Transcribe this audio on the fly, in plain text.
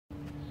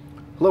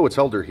Hello, it's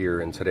Helder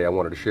here, and today I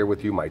wanted to share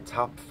with you my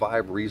top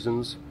 5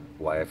 reasons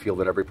why I feel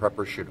that every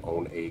prepper should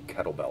own a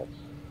kettlebell.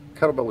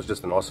 Kettlebell is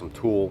just an awesome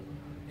tool.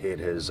 It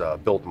has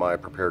built my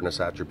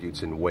preparedness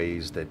attributes in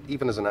ways that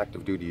even as an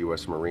active duty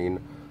U.S. Marine,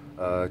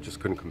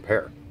 just couldn't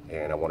compare.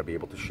 And I want to be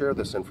able to share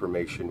this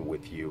information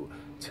with you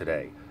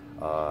today.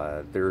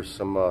 There's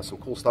some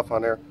cool stuff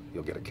on there.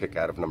 You'll get a kick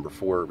out of number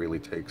 4. It really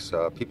takes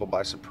people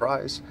by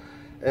surprise.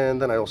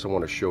 And then I also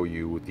want to show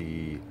you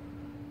the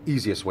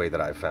easiest way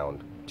that I've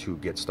found to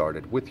get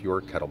started with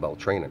your kettlebell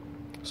training.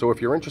 So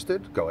if you're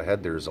interested, go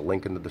ahead. There's a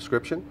link in the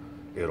description.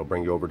 It'll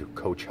bring you over to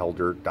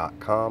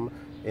coachhelder.com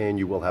and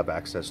you will have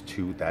access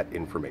to that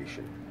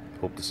information.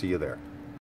 Hope to see you there.